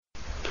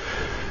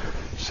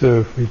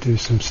So if we do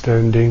some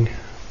standing,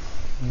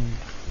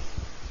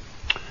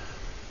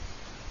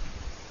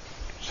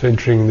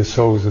 centering the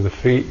soles of the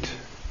feet,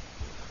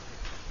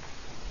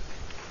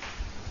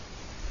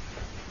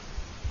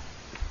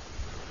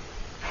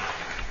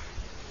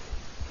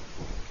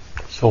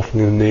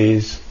 softening the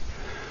knees,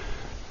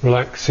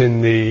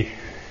 relaxing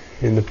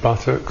in the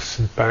buttocks,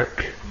 the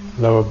back,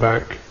 lower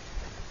back,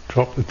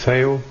 drop the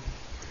tail,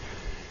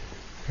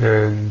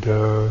 and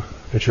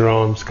let your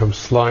arms come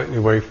slightly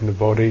away from the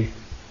body,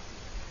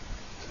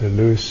 so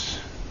loose.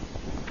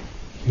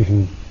 You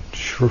can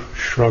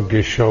shrug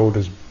your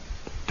shoulders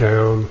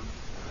down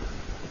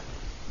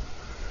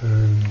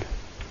and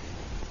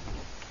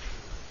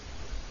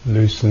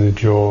loosen the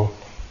jaw.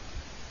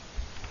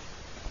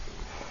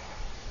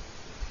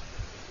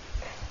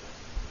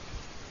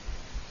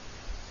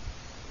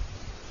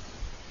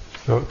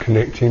 Start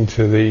connecting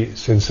to the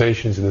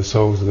sensations in the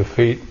soles of the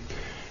feet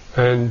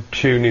and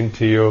tune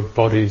into your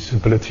body's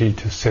ability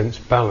to sense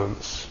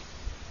balance.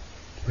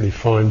 Really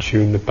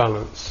fine-tune the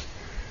balance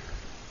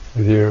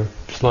with your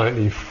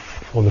slightly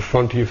on the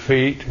front of your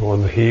feet or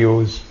on the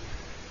heels.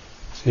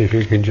 See if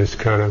you can just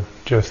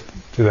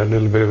do that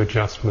little bit of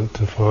adjustment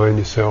to find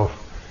yourself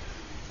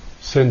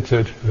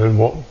centered and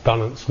what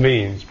balance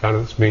means.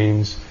 Balance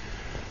means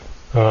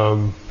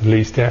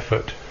least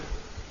effort.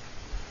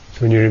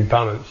 So when you're in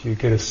balance, you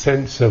get a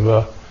sense of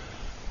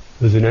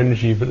there's an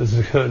energy, but there's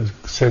a certain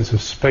sense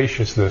of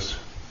spaciousness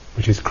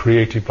which is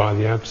created by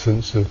the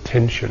absence of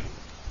tension.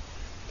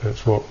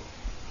 That's what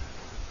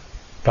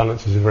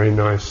balance is, a very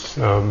nice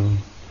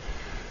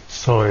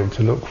sign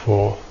to look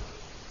for,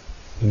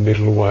 the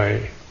middle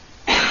way.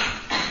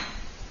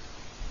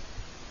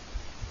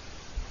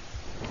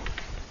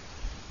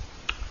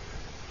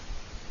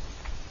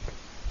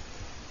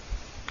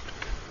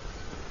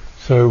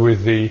 So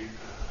with the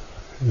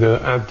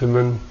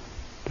abdomen,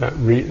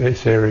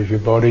 this area of your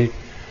body,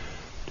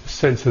 just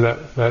sense of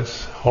that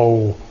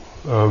whole,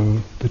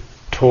 the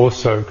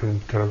torso can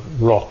kind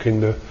of rock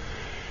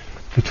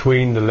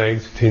between the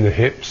legs, between the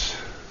hips.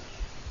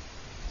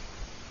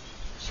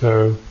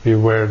 So be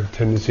aware of the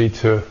tendency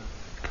to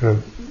kind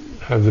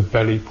of have the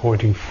belly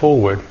pointing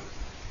forward.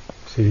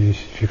 So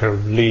if you're kind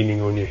of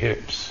leaning on your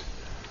hips.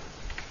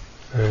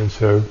 And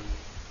so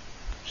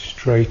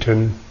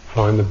straighten,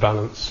 find the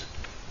balance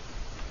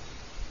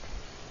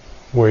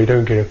where you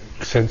don't get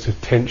a sense of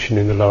tension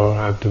in the lower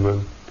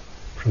abdomen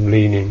from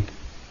leaning.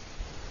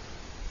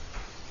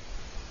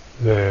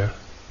 There.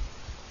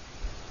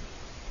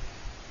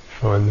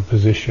 Find the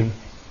position.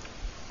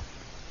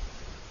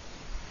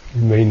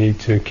 You may need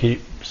to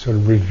keep sort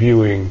of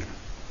reviewing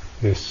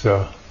this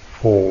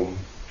form,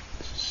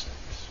 this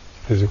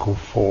physical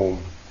form.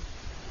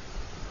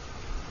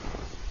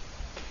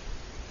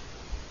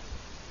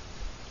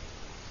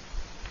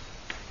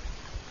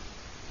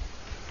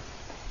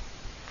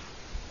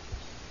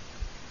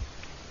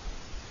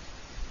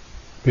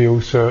 Be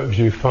also, as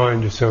you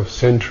find yourself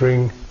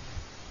centering,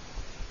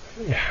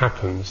 it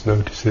happens,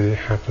 notice that it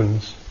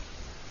happens.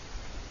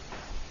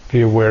 Be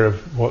aware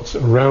of what's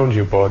around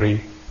your body,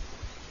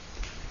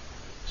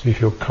 so you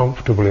feel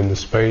comfortable in the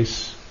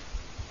space.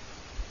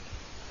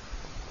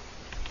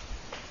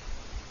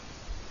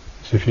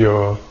 So if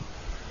you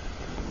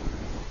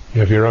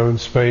have your own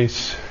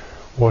space,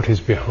 what is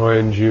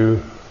behind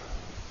you,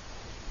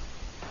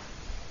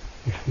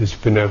 if it's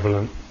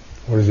benevolent,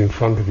 what is in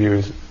front of you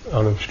is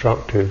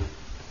unobstructed.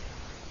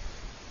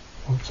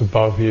 What's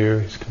above you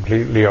is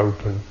completely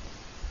open.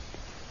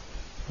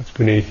 What's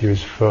beneath you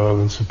is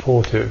firm and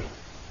supportive.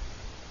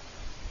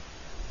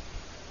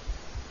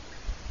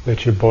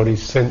 Let your body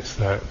sense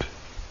that.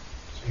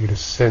 So you get a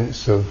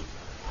sense of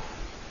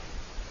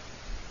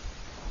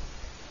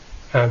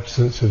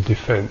absence of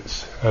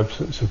defense,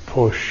 absence of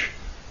push,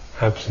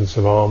 absence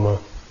of armor,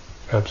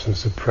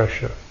 absence of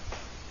pressure.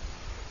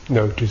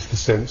 Notice the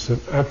sense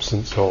of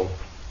absence of.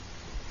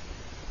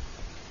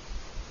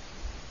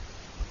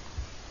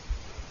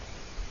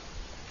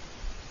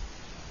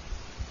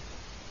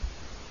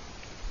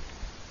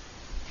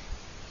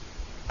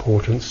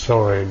 Important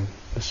sign,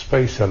 the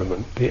space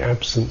element, the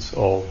absence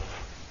of.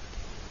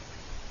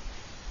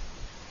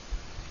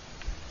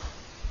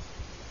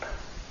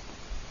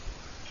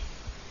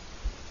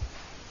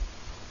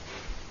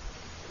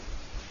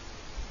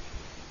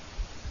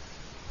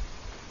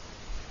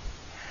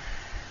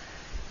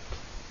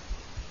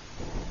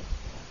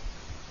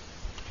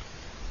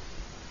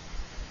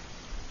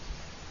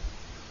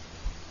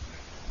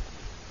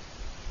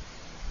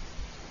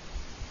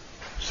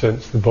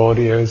 Sense the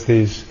body as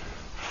these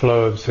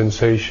flow of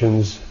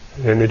sensations,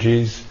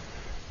 energies,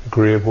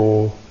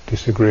 agreeable,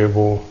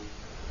 disagreeable,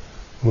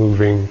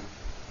 moving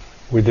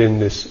within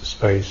this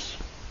space.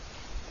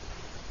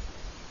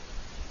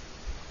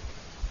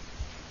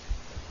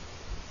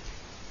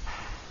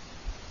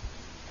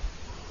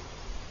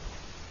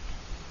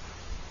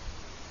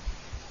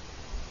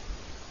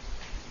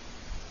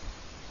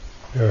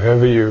 Now,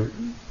 however you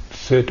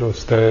sit or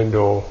stand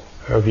or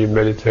however you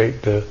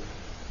meditate, the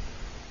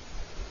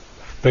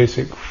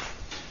basic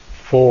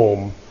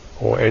form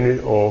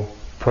or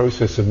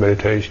process of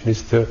meditation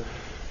is to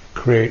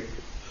create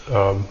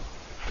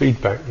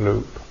feedback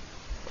loop.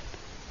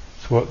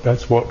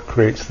 That's what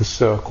creates the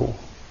circle.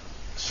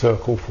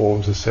 Circle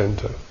forms a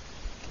center.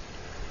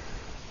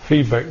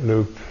 Feedback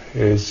loop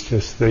is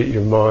just that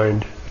your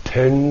mind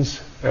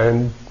attends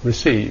and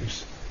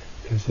receives.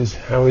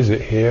 How is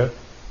it here?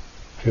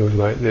 Feels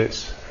like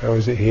this. How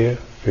is it here?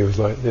 Feels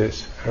like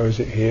this. How is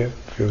it here?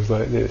 Feels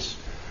like this.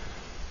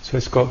 So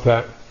it's got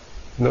that,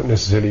 not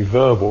necessarily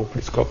verbal, but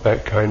it's got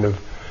that kind of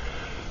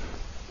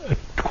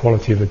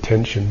quality of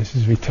attention. This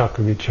is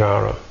vitakka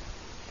vichara.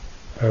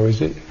 How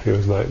is it?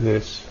 Feels like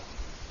this.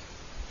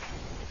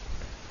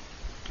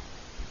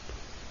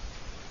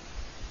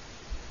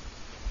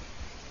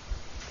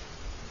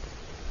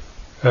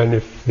 And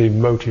if the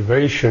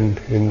motivation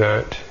in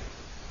that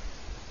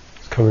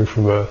is coming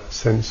from a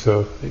sense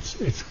of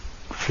it's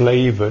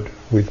flavoured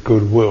with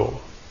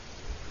goodwill,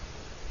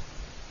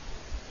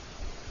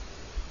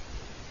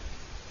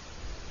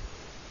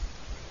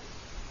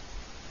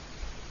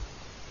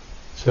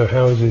 so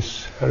how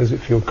does it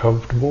feel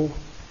comfortable?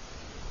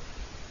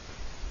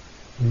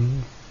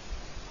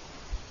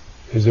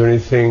 Is there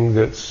anything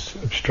that's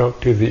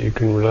obstructive that you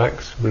can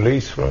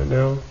release right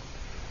now?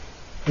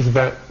 There's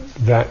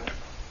that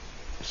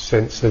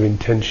sense of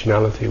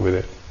intentionality with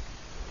it.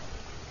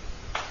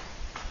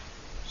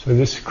 So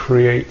this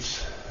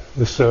creates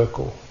the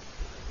circle.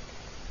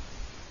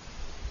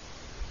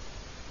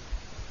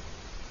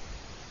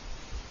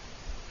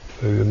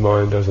 So the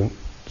mind doesn't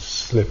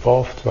slip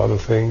off to other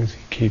things,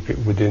 you keep it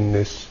within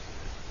this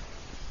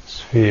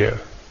sphere.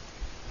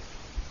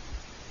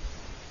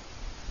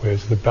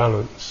 Where's the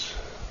balance?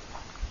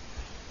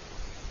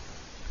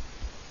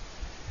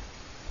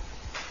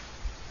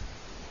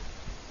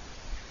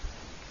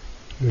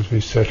 As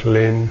we settle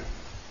in,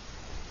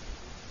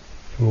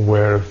 I'm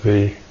aware of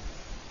the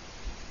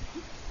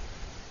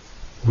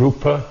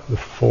rupa, the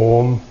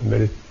form,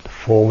 the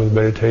form of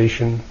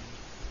meditation,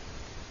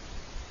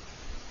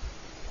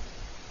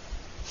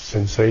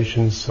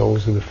 sensations,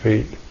 soles of the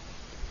feet,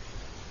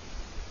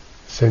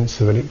 sense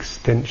of an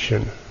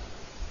extension.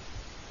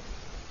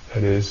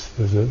 That is,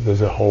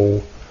 there's a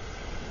whole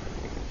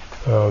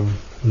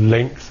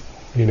length,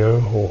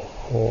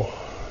 or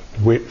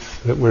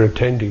width that we're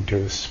attending to,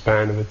 a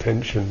span of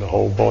attention, the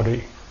whole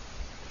body.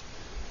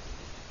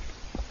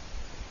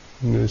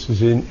 And this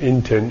is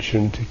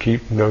intention to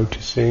keep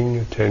noticing,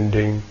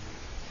 attending.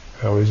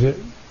 How is it?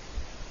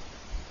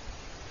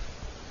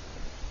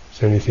 Is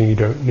there anything you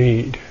don't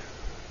need?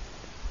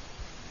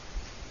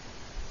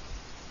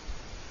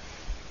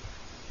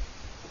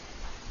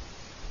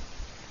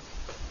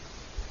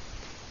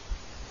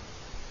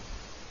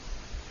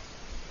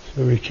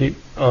 So we keep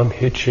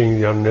unhitching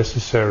the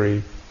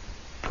unnecessary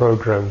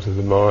programs of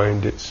the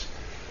mind, its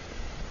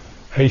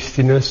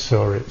hastiness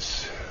or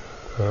its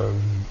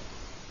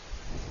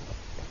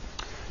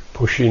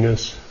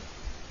pushiness,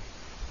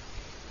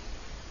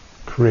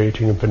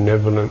 creating a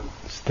benevolent,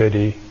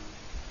 steady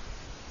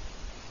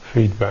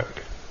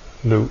feedback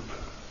loop,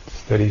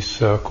 steady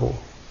circle,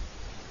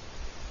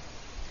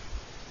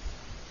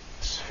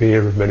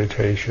 sphere of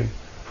meditation.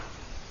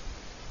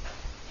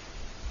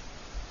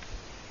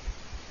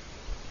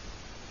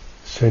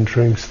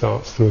 Centering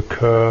starts to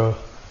occur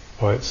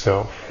by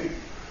itself.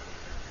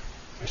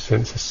 A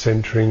sense of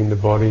centering in the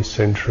body,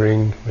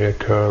 centering may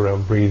occur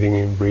around breathing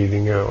in,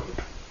 breathing out.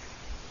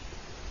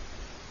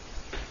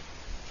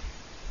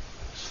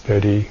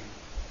 Steady,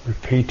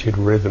 repeated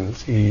rhythm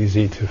that's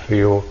easy to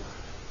feel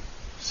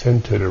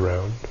centered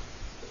around.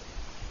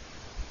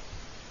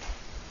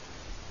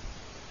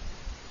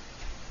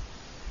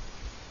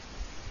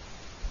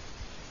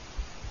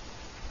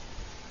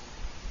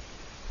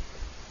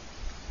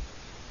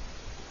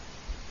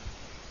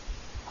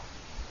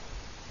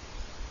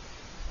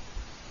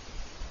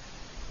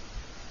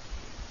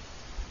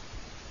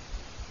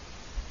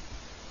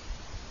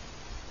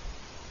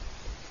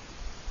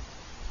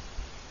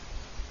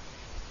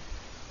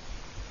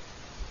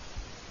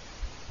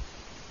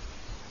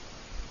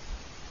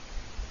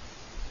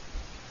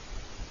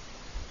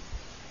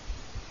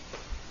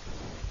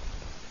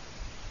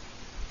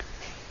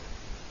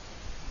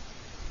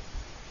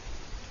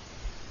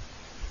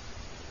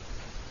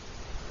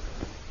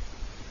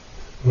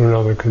 When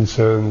other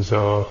concerns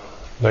are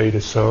laid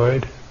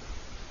aside,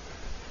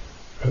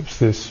 perhaps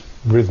this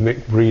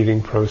rhythmic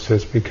breathing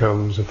process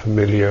becomes a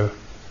familiar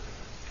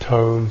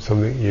tone,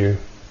 something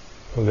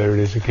there it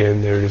is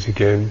again, there it is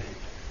again.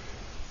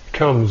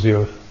 Becomes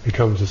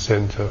a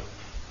centre.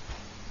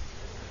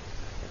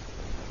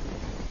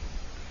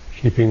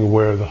 Keeping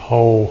aware of the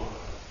whole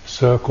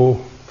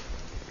circle,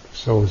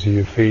 soles of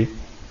your feet,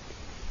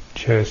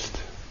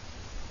 chest,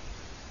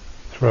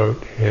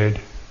 throat, head,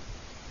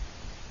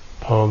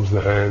 palms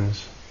of the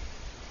hands.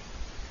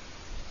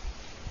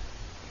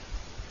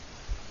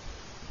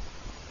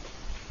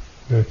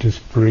 Notice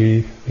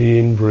the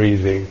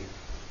in-breathing.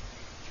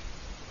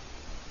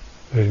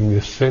 Letting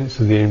the sense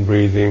of the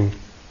in-breathing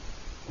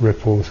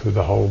ripple through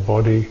the whole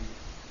body,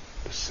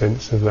 the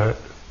sense of that.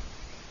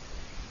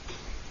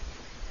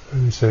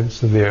 And the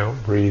sense of the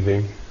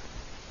out-breathing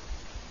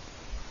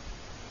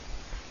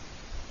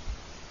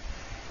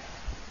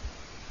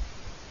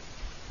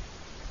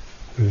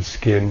with the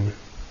skin,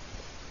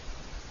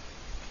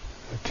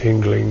 the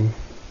tingling,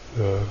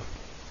 the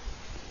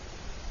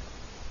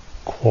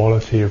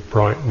quality of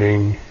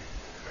brightening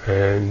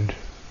and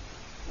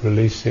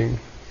releasing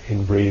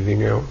in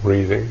breathing, out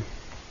breathing.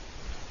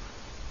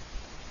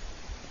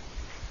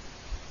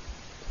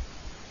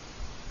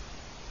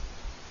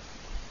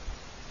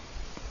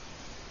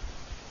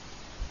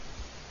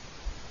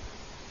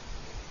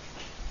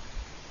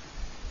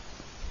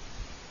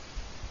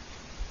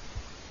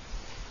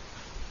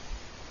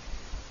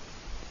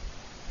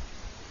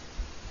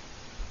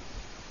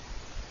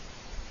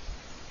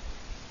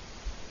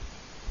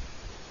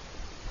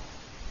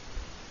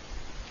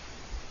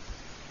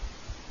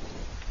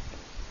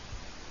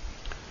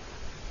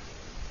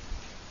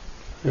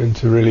 And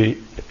to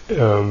really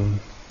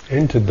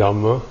enter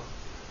Dhamma,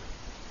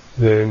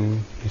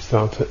 then you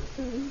start to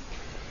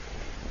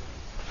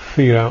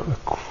feel out the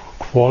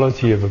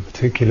quality of a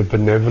particular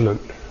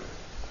benevolent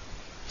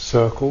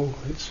circle.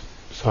 It's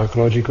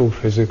psychological,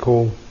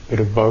 physical, bit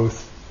of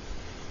both.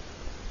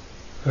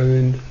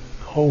 And then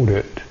hold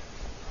it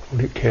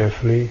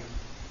carefully.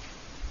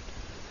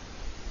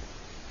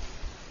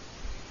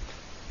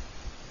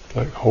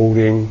 Like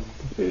holding,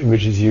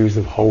 images used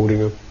of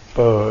holding a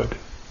bird.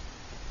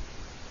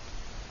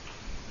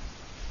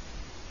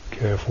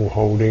 Careful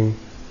holding,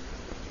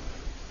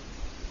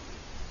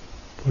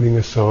 putting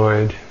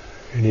aside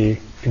any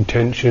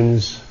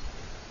intentions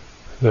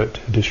that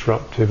are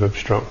disruptive,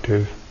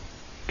 obstructive,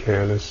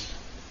 careless.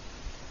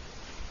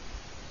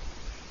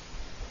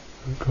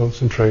 And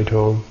concentrate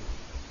on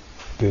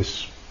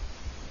this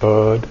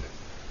bird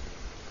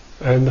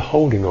and the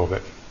holding of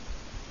it.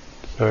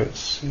 So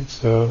it's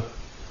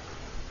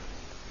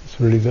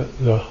really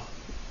the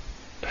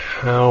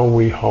how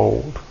we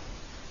hold.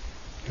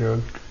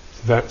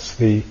 That's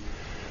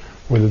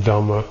with the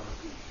Dhamma,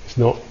 it's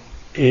not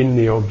in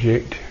the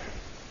object,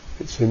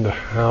 it's in the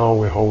how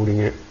we're holding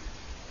it.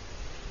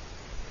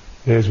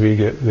 There's where you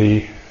get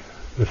the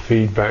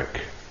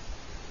feedback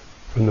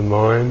from the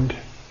mind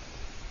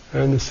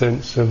and the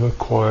sense of a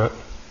quiet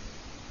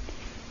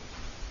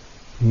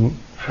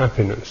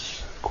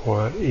happiness,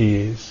 quiet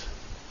ease.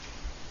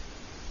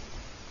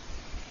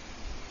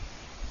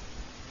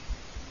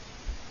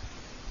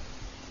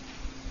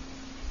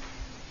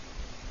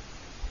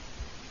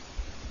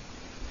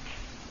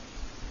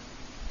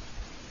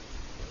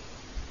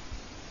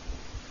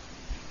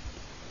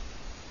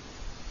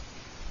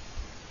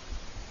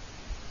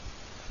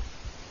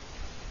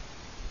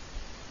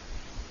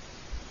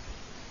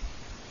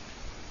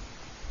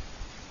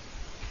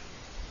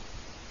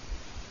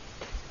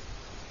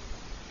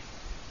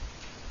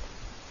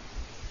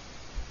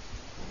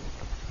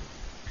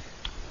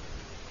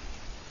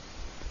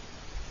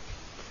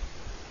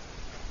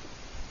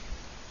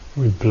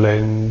 We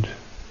blend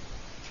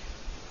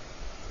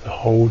the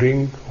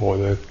holding or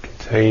the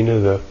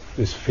container,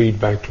 this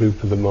feedback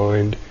loop of the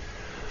mind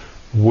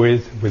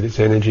with its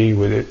energy,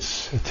 with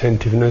its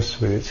attentiveness,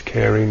 with its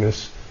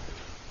caringness,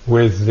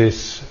 with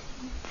this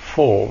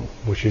form,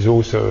 which is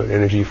also an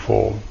energy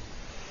form.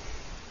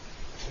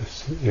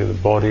 The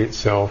body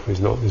itself is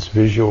not this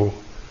visual,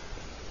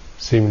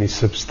 seemingly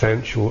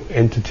substantial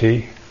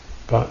entity,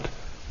 but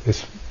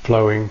this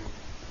flowing,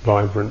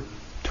 vibrant,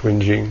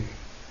 twinging,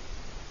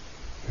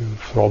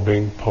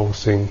 throbbing,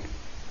 pulsing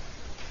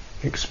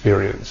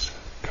experience,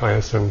 kaya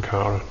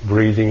sankhara,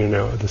 breathing in and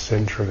out at the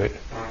centre of it.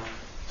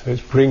 So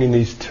it's bringing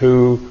these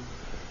two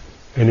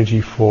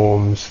energy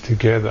forms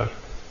together,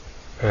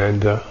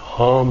 and the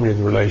harmony of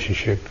the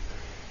relationship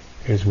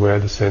is where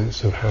the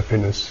sense of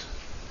happiness,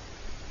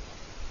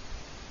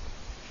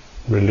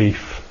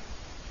 relief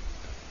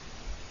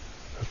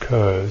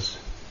occurs.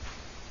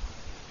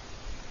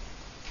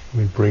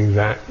 We bring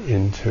that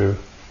into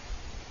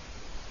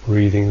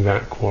breathing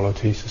that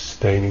quality,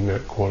 sustaining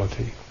that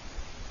quality.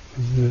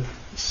 The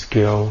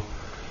skill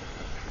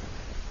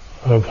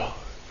of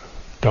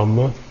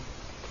Dhamma.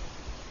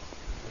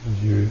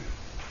 You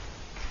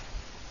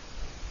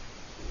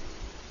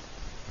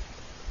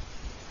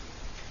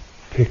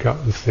pick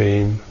up the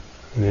theme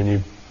and then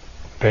you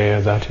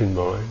bear that in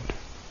mind.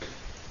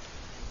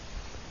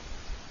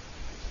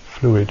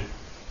 Fluid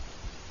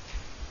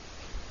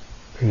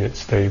and yet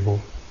stable.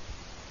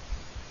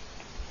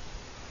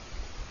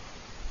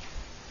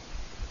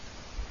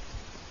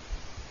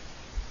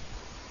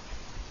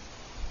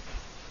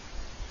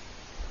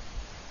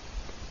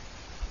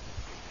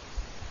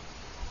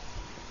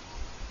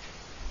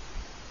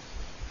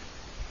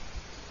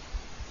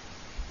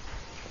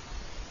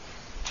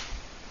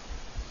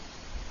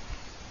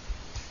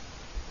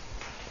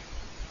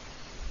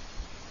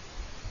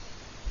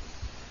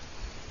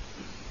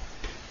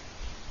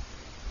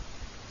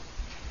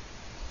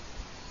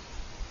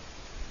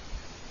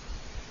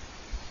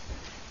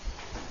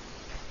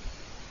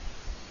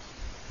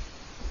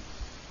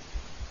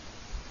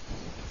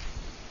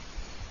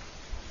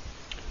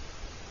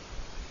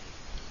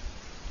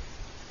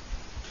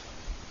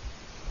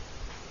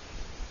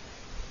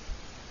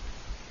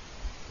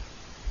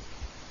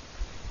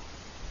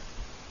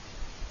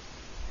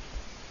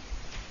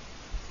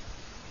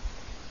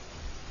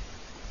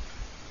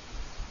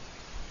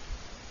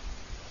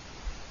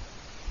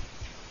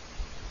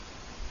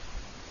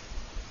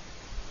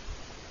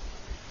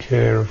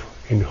 care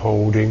in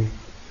holding,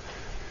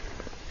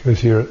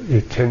 because your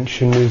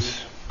tension is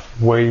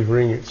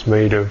wavering, it's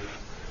made of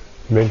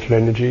mental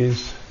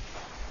energies,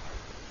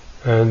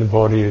 and the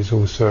body is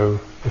also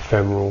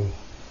ephemeral,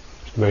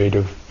 it's made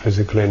of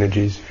physical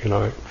energies, if you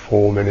like,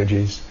 form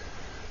energies.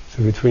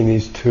 So between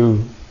these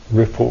two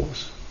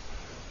ripples,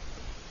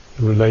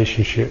 the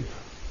relationship,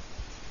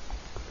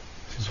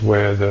 this is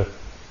where the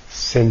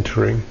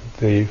centering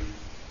in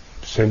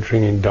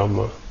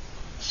Dhamma,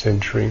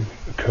 centering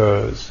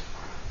occurs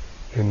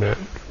in that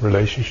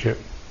relationship.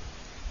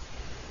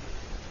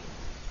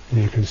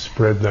 And you can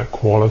spread that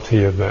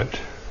quality of that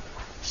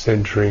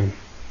centering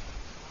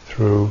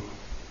through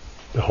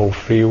the whole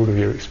field of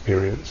your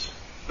experience.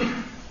 That's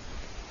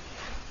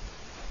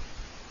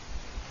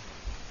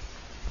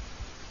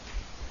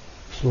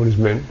what is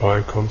meant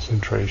by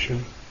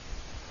concentration.